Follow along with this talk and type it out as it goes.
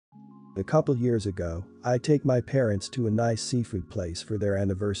A couple years ago, I take my parents to a nice seafood place for their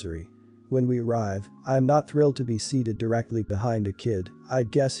anniversary. When we arrive, I'm not thrilled to be seated directly behind a kid.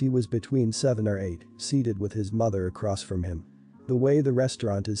 I'd guess he was between 7 or 8, seated with his mother across from him. The way the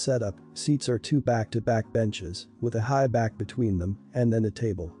restaurant is set up, seats are two back-to-back benches, with a high back between them, and then a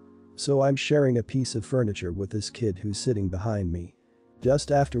table. So I'm sharing a piece of furniture with this kid who's sitting behind me.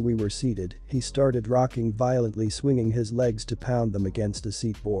 Just after we were seated, he started rocking violently, swinging his legs to pound them against a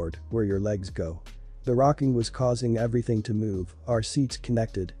seat board, where your legs go. The rocking was causing everything to move, our seats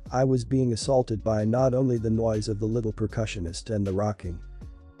connected. I was being assaulted by not only the noise of the little percussionist and the rocking.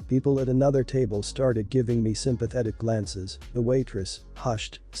 People at another table started giving me sympathetic glances. The waitress,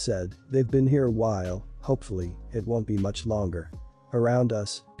 hushed, said, "They've been here a while, hopefully, it won't be much longer." Around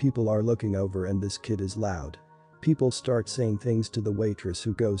us, people are looking over and this kid is loud. People start saying things to the waitress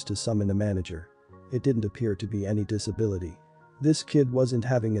who goes to summon a manager. It didn't appear to be any disability. This kid wasn't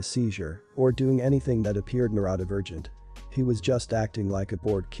having a seizure or doing anything that appeared neurodivergent. He was just acting like a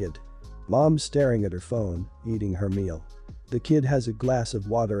bored kid. Mom's staring at her phone, eating her meal. The kid has a glass of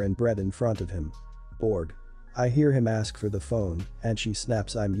water and bread in front of him. Bored. I hear him ask for the phone and she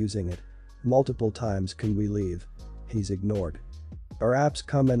snaps, "I'm using it." Multiple times, "Can we leave?" He's ignored. Our apps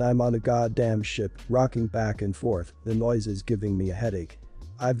come and I'm on a goddamn ship, rocking back and forth, the noise is giving me a headache.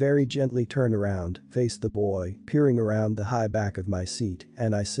 I very gently turn around, face the boy, peering around the high back of my seat,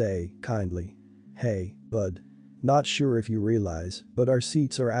 and I say, kindly, "Hey, bud. Not sure if you realize, but our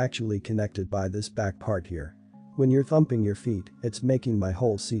seats are actually connected by this back part here. When you're thumping your feet, it's making my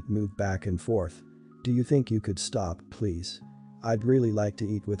whole seat move back and forth. Do you think you could stop, please? I'd really like to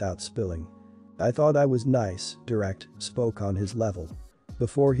eat without spilling." I thought I was nice, direct, spoke on his level.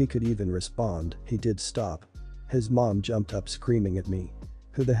 Before he could even respond, he did stop. His mom jumped up screaming at me.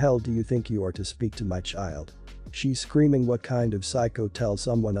 "Who the hell do you think you are to speak to my child?" She's screaming. What kind of psycho tells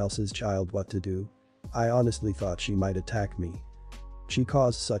someone else's child what to do? I honestly thought she might attack me. She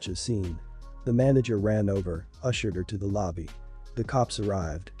caused such a scene. The manager ran over, ushered her to the lobby. The cops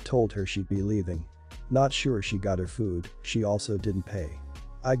arrived, told her she'd be leaving. Not sure she got her food, she also didn't pay.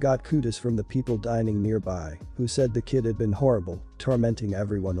 I got kudos from the people dining nearby, who said the kid had been horrible, tormenting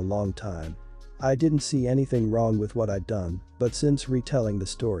everyone a long time. I didn't see anything wrong with what I'd done, but since retelling the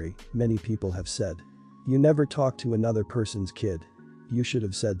story, many people have said, "You never talk to another person's kid. You should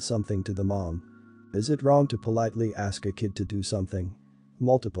have said something to the mom." Is it wrong to politely ask a kid to do something?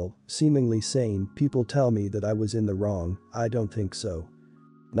 Multiple, seemingly sane people tell me that I was in the wrong. I don't think so.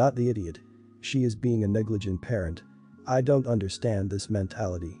 Not the idiot. She is being a negligent parent. I don't understand this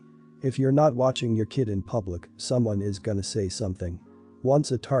mentality. If you're not watching your kid in public, someone is gonna say something.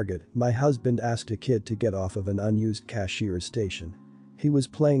 Once at Target, my husband asked a kid to get off of an unused cashier's station. He was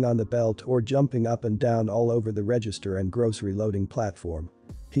playing on the belt or jumping up and down all over the register and grocery loading platform.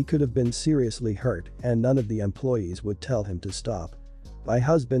 He could have been seriously hurt and none of the employees would tell him to stop. My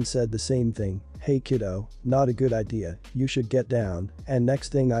husband said the same thing, "Hey kiddo, not a good idea, you should get down," and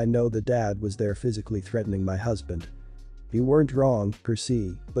next thing I know the dad was there physically threatening my husband. You weren't wrong, per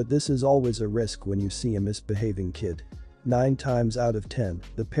se, but this is always a risk when you see a misbehaving kid. 9 times out of 10,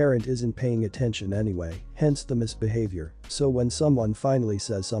 the parent isn't paying attention anyway, hence the misbehavior. So when someone finally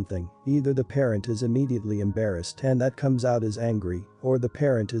says something, either the parent is immediately embarrassed and that comes out as angry, or the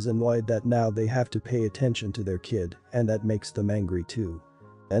parent is annoyed that now they have to pay attention to their kid and that makes them angry too.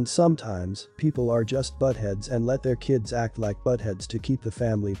 And sometimes, people are just buttheads and let their kids act like buttheads to keep the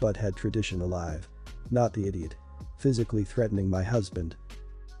family butthead tradition alive. Not the idiot. Physically threatening my husband.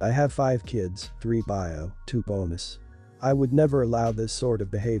 I have 5 kids, 3 bio, 2 bonus. I would never allow this sort of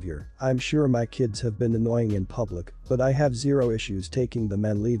behavior. I'm sure my kids have been annoying in public, but I have zero issues taking them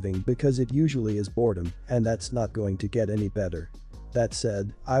and leaving because it usually is boredom, and that's not going to get any better. That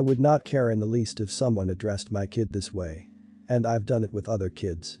said, I would not care in the least if someone addressed my kid this way. And I've done it with other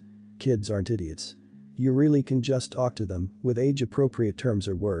kids. Kids aren't idiots. You really can just talk to them with age-appropriate terms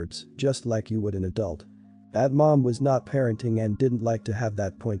or words, just like you would an adult. That mom was not parenting and didn't like to have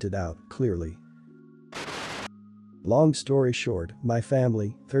that pointed out, clearly. Long story short, my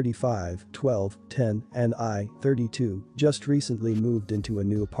family, 35, 12, 10, and I, 32, just recently moved into a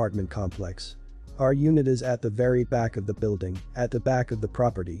new apartment complex. Our unit is at the very back of the building, at the back of the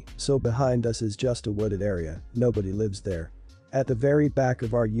property, so behind us is just a wooded area, nobody lives there. At the very back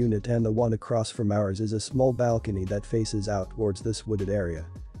of our unit and the one across from ours is a small balcony that faces out towards this wooded area.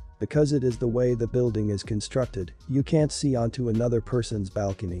 Because it is the way the building is constructed, you can't see onto another person's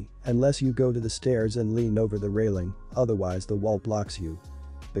balcony unless you go to the stairs and lean over the railing, otherwise the wall blocks you.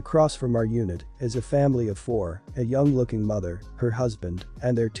 Across from our unit is a family of 4, a young-looking mother, her husband,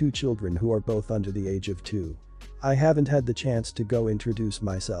 and their 2 children who are both under the age of 2. I haven't had the chance to go introduce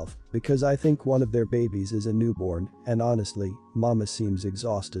myself because I think one of their babies is a newborn and honestly, mama seems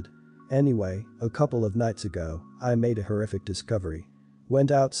exhausted. Anyway, a couple of nights ago, I made a horrific discovery. Went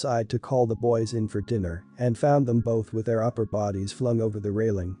outside to call the boys in for dinner and found them both with their upper bodies flung over the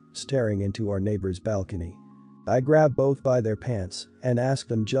railing, staring into our neighbor's balcony. I grabbed both by their pants and asked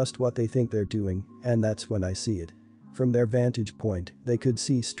them just what they think they're doing, and that's when I see it. From their vantage point, they could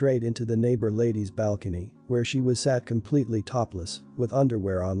see straight into the neighbor lady's balcony, where she was sat completely topless, with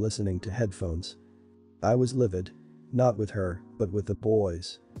underwear on listening to headphones. I was livid. Not with her, but with the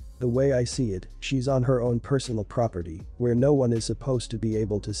boys. The way I see it, she's on her own personal property, where no one is supposed to be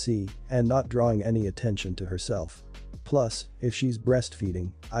able to see, and not drawing any attention to herself. Plus, if she's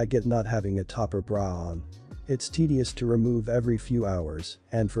breastfeeding, I get not having a top or bra on. It's tedious to remove every few hours,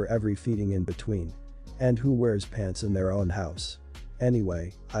 and for every feeding in between. And who wears pants in their own house?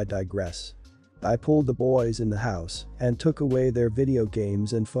 Anyway, I digress. I pulled the boys in the house and took away their video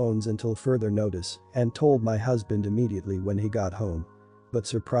games and phones until further notice and told my husband immediately when he got home. But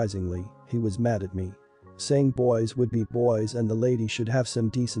surprisingly, he was mad at me. Saying boys would be boys and the lady should have some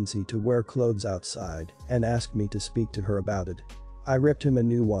decency to wear clothes outside and asked me to speak to her about it. I ripped him a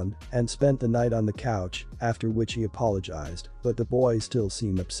new one and spent the night on the couch, after which he apologized, but the boys still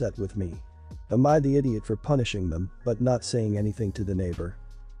seem upset with me. Am I the idiot for punishing them but not saying anything to the neighbor?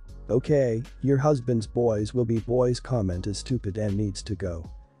 Okay, your husband's boys will be boys comment is stupid and needs to go.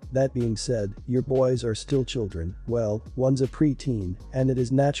 That being said, your boys are still children, well, one's a preteen, and it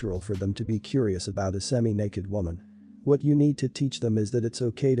is natural for them to be curious about a semi-naked woman. What you need to teach them is that it's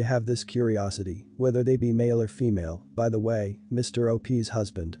okay to have this curiosity, whether they be male or female, by the way, Mr. OP's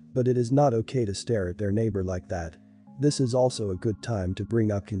husband, but it is not okay to stare at their neighbor like that. This is also a good time to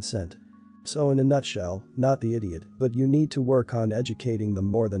bring up consent. So in a nutshell, not the idiot, but you need to work on educating them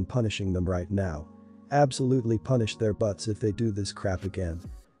more than punishing them right now. Absolutely punish their butts if they do this crap again.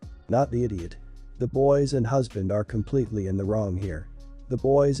 Not the idiot. The boys and husband are completely in the wrong here. The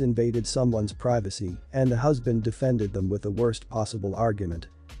boys invaded someone's privacy and the husband defended them with the worst possible argument.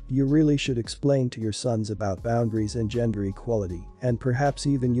 You really should explain to your sons about boundaries and gender equality, and perhaps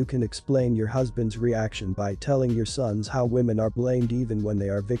even you can explain your husband's reaction by telling your sons how women are blamed even when they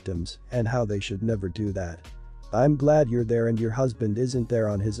are victims and how they should never do that. I'm glad you're there and your husband isn't there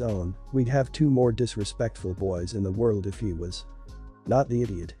on his own. We'd have two more disrespectful boys in the world if he was. Not the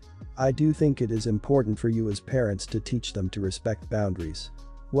idiot. I do think it is important for you as parents to teach them to respect boundaries.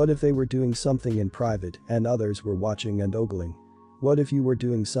 What if they were doing something in private and others were watching and ogling? What if you were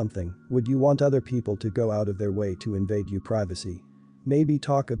doing something, would you want other people to go out of their way to invade your privacy? Maybe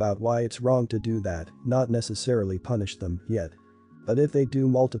talk about why it's wrong to do that, not necessarily punish them yet. But if they do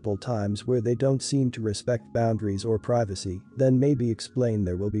multiple times where they don't seem to respect boundaries or privacy, then maybe explain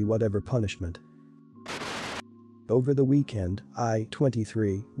there will be whatever punishment. Over the weekend, I,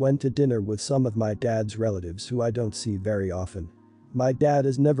 23, went to dinner with some of my dad's relatives who I don't see very often. My dad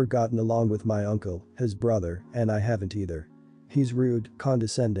has never gotten along with my uncle, his brother, and I haven't either. He's rude,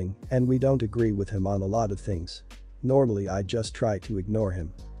 condescending, and we don't agree with him on a lot of things. Normally I just try to ignore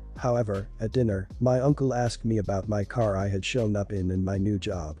him. However, at dinner, my uncle asked me about my car I had shown up in my new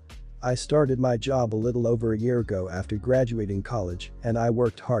job. I started my job a little over a year ago after graduating college, and I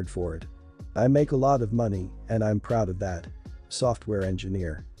worked hard for it. I make a lot of money, and I'm proud of that. Software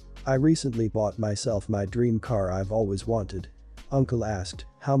engineer. I recently bought myself my dream car I've always wanted. Uncle asked,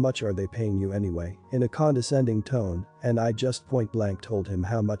 "How much are they paying you anyway?" in a condescending tone, and I just point blank told him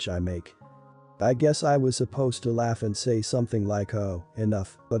how much I make. I guess I was supposed to laugh and say something like, "Oh,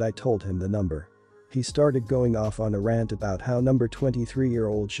 enough," but I told him the number. He started going off on a rant about how number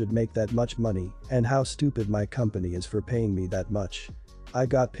 23-year-old should make that much money and how stupid my company is for paying me that much. I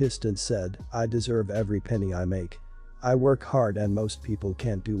got pissed and said, I deserve every penny I make. I work hard and most people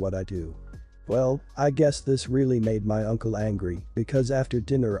can't do what I do. Well, I guess this really made my uncle angry because after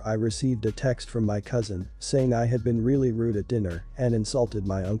dinner I received a text from my cousin saying I had been really rude at dinner and insulted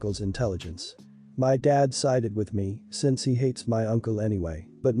my uncle's intelligence. My dad sided with me since he hates my uncle anyway,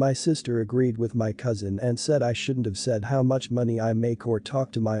 but my sister agreed with my cousin and said I shouldn't have said how much money I make or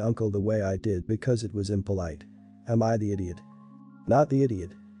talk to my uncle the way I did because it was impolite. Am I the idiot? Not the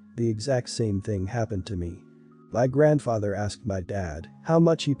idiot. The exact same thing happened to me. My grandfather asked my dad how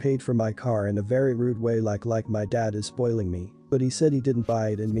much he paid for my car in a very rude way like my dad is spoiling me, but he said he didn't buy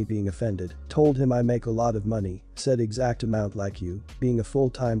it and me being offended, told him I make a lot of money, said exact amount like you, being a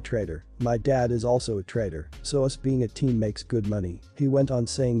full-time trader. My dad is also a trader, so us being a team makes good money. He went on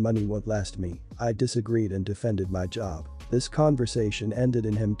saying money won't last me. I disagreed and defended my job. This conversation ended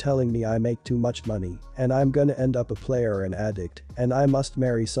in him telling me I make too much money and I'm gonna end up a player or an addict and I must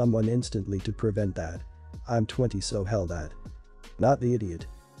marry someone instantly to prevent that. I'm 20 so hell that. Not the idiot.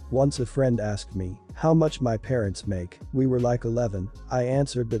 Once a friend asked me how much my parents make, we were like 11, I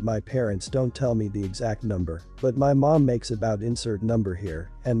answered that my parents don't tell me the exact number, but my mom makes about insert number here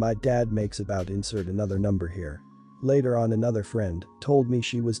and my dad makes about insert another number here. Later on another friend told me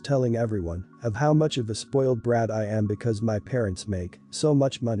she was telling everyone of how much of a spoiled brat I am because my parents make so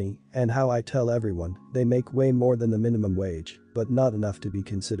much money and how I tell everyone they make way more than the minimum wage, but not enough to be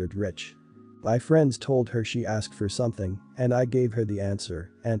considered rich. My friends told her she asked for something and I gave her the answer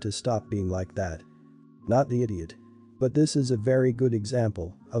and to stop being like that. Not the idiot. But this is a very good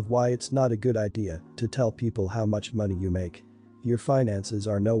example of why it's not a good idea to tell people how much money you make. Your finances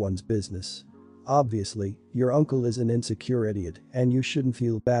are no one's business. Obviously, your uncle is an insecure idiot and you shouldn't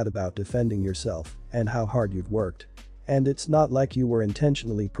feel bad about defending yourself and how hard you've worked. And it's not like you were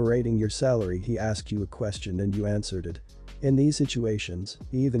intentionally parading your salary. He asked you a question and you answered it. In these situations,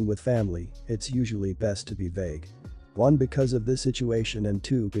 even with family, it's usually best to be vague. 1 because of this situation and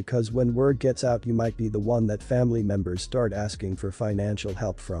 2 because when word gets out you might be the one that family members start asking for financial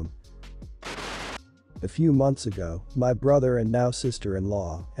help from. A few months ago, my brother and now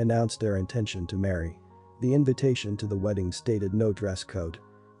sister-in-law announced their intention to marry. The invitation to the wedding stated no dress code.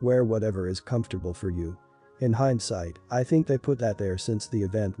 Wear whatever is comfortable for you. In hindsight, I think they put that there since the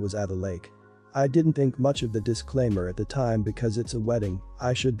event was at a lake. I didn't think much of the disclaimer at the time because it's a wedding,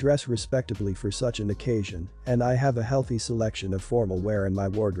 I should dress respectably for such an occasion, and I have a healthy selection of formal wear in my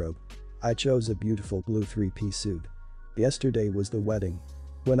wardrobe. I chose a beautiful blue 3-piece suit. Yesterday was the wedding.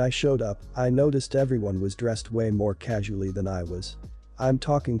 When I showed up, I noticed everyone was dressed way more casually than I was. I'm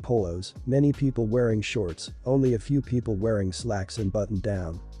talking polos, many people wearing shorts, only a few people wearing slacks and buttoned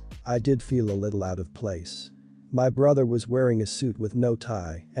down. I did feel a little out of place. My brother was wearing a suit with no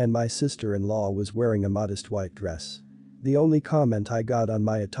tie and my sister-in-law was wearing a modest white dress. The only comment I got on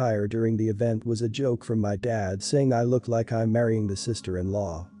my attire during the event was a joke from my dad saying I look like I'm marrying the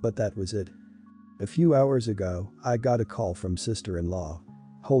sister-in-law, but that was it. A few hours ago, I got a call from sister-in-law.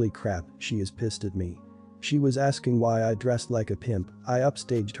 Holy crap, she is pissed at me. She was asking why I dressed like a pimp. I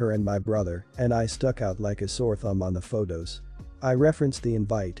upstaged her and my brother and I stuck out like a sore thumb on the photos. I referenced the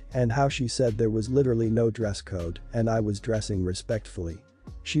invite and how she said there was literally no dress code and I was dressing respectfully.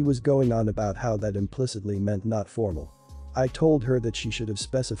 She was going on about how that implicitly meant not formal. I told her that she should have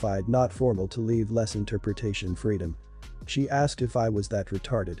specified not formal to leave less interpretation freedom. She asked if I was that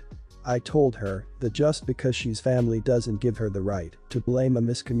retarded. I told her that just because she's family doesn't give her the right to blame a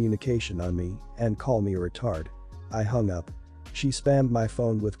miscommunication on me and call me a retard. I hung up. She spammed my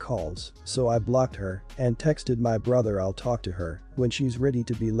phone with calls, so I blocked her and texted my brother I'll talk to her when she's ready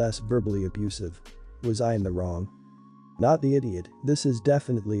to be less verbally abusive. Was I in the wrong? Not the idiot, this is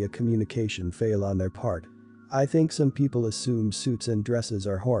definitely a communication fail on their part. I think some people assume suits and dresses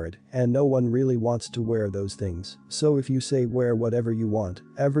are horrid and no one really wants to wear those things, so if you say wear whatever you want,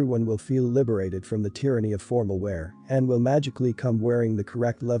 everyone will feel liberated from the tyranny of formal wear and will magically come wearing the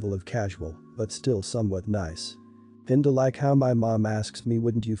correct level of casual, but still somewhat nice. Kinda like how my mom asks me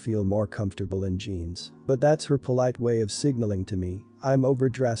wouldn't you feel more comfortable in jeans, but that's her polite way of signaling to me I'm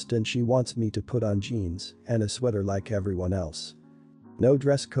overdressed and she wants me to put on jeans and a sweater like everyone else. No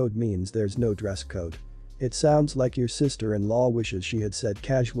dress code means there's no dress code. It sounds like your sister-in-law wishes she had said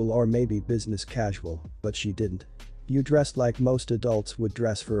casual or maybe business casual, but she didn't. You dressed like most adults would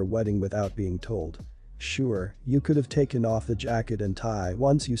dress for a wedding without being told. Sure, you could have taken off the jacket and tie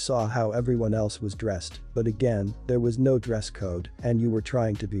once you saw how everyone else was dressed, but again, there was no dress code and you were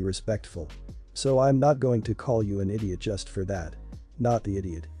trying to be respectful. So I'm not going to call you an idiot just for that. Not the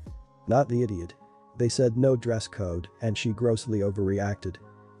idiot. Not the idiot. They said no dress code and she grossly overreacted.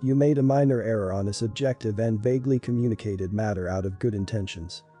 You made a minor error on a subjective and vaguely communicated matter out of good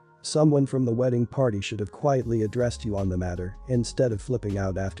intentions. Someone from the wedding party should have quietly addressed you on the matter instead of flipping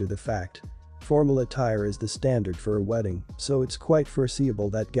out after the fact. Formal attire is the standard for a wedding, so it's quite foreseeable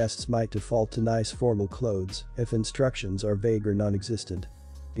that guests might default to nice formal clothes if instructions are vague or non-existent.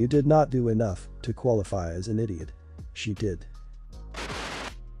 You did not do enough to qualify as an idiot. She did.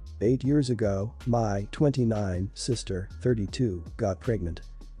 8 years ago, my 29 sister, 32, got pregnant.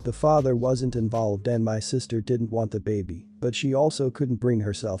 The father wasn't involved and my sister didn't want the baby, but she also couldn't bring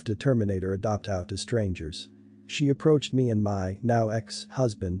herself to terminate or adopt out to strangers. She approached me and my now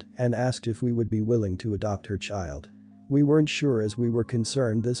ex-husband and asked if we would be willing to adopt her child. We weren't sure as we were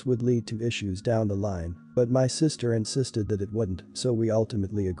concerned this would lead to issues down the line, but my sister insisted that it wouldn't, so we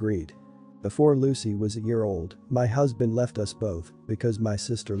ultimately agreed. Before Lucy was a year old, my husband left us both because my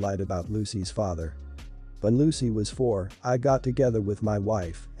sister lied about Lucy's father. When Lucy was 4, I got together with my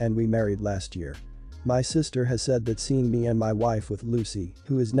wife and we married last year. My sister has said that seeing me and my wife with Lucy,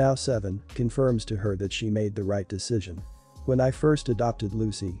 who is now 7, confirms to her that she made the right decision. When I first adopted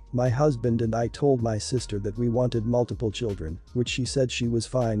Lucy, my husband and I told my sister that we wanted multiple children, which she said she was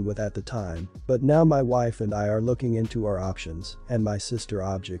fine with at the time, but now my wife and I are looking into our options, and my sister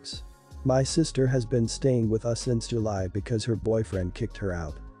objects. My sister has been staying with us since July because her boyfriend kicked her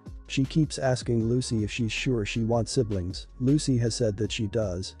out. She keeps asking Lucy if she's sure she wants siblings. Lucy has said that she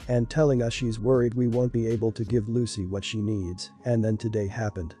does, and telling us she's worried we won't be able to give Lucy what she needs, and then today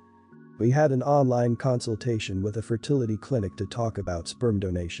happened. We had an online consultation with a fertility clinic to talk about sperm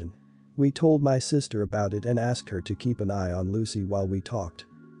donation. We told my sister about it and asked her to keep an eye on Lucy while we talked.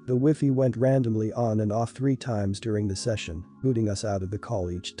 The Wi-Fi went randomly on and off 3 times during the session, booting us out of the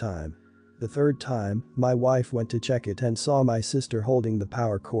call each time. The 3rd time, my wife went to check it and saw my sister holding the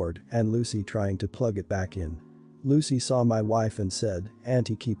power cord and Lucy trying to plug it back in. Lucy saw my wife and said,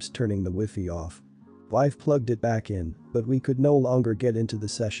 "Auntie keeps turning the Wi-Fi off." Wife plugged it back in, but we could no longer get into the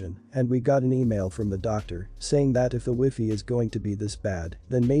session, and we got an email from the doctor saying that if the Wi-Fi is going to be this bad,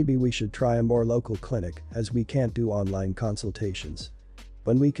 then maybe we should try a more local clinic as we can't do online consultations.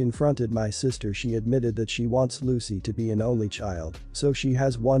 When we confronted my sister, she admitted that she wants Lucy to be an only child, so she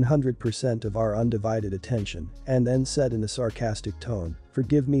has 100% of our undivided attention, and then said in a sarcastic tone,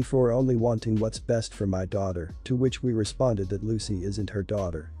 "Forgive me for only wanting what's best for my daughter," to which we responded that Lucy isn't her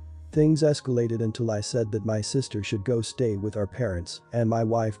daughter. Things escalated until I said that my sister should go stay with our parents, and my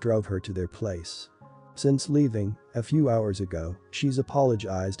wife drove her to their place. Since leaving, a few hours ago, she's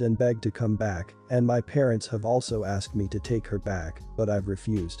apologized and begged to come back, and my parents have also asked me to take her back, but I've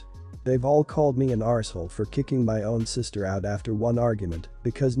refused. They've all called me an arsehole for kicking my own sister out after one argument,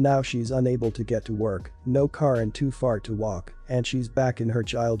 because now she's unable to get to work, no car and too far to walk, and she's back in her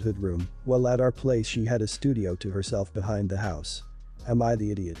childhood room, while at our place she had a studio to herself behind the house. Am I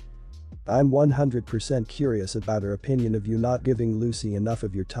the idiot? I'm 100% curious about her opinion of you not giving Lucy enough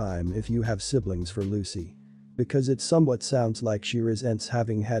of your time if you have siblings for Lucy. Because it somewhat sounds like she resents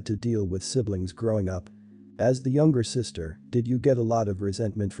having had to deal with siblings growing up. As the younger sister, did you get a lot of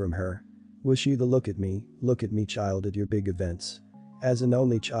resentment from her? Was she the look at me child at your big events? As an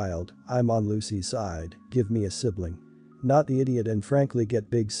only child, I'm on Lucy's side, give me a sibling. Not the idiot, and frankly get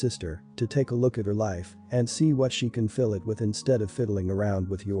big sister to take a look at her life and see what she can fill it with instead of fiddling around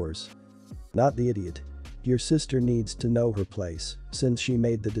with yours. Not the idiot. Your sister needs to know her place since she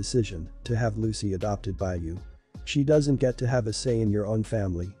made the decision to have Lucy adopted by you. She doesn't get to have a say in your own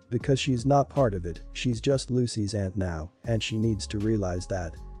family because she's not part of it, she's just Lucy's aunt now, and she needs to realize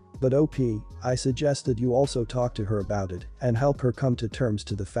that. But I suggest that you also talk to her about it and help her come to terms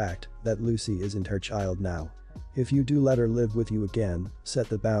to the fact that Lucy isn't her child now. If you do let her live with you again, set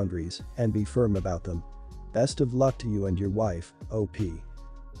the boundaries and be firm about them. Best of luck to you and your wife, OP.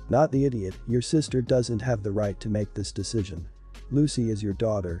 Not the idiot, your sister doesn't have the right to make this decision. Lucy is your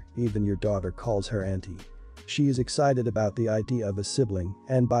daughter, even your daughter calls her auntie. She is excited about the idea of a sibling,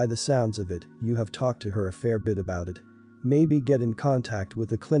 and by the sounds of it, you have talked to her a fair bit about it. Maybe get in contact with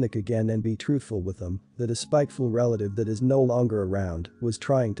the clinic again and be truthful with them that a spiteful relative that is no longer around was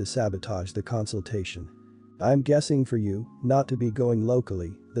trying to sabotage the consultation. I'm guessing for you, not to be going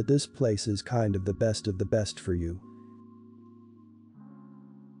locally, that this place is kind of the best for you.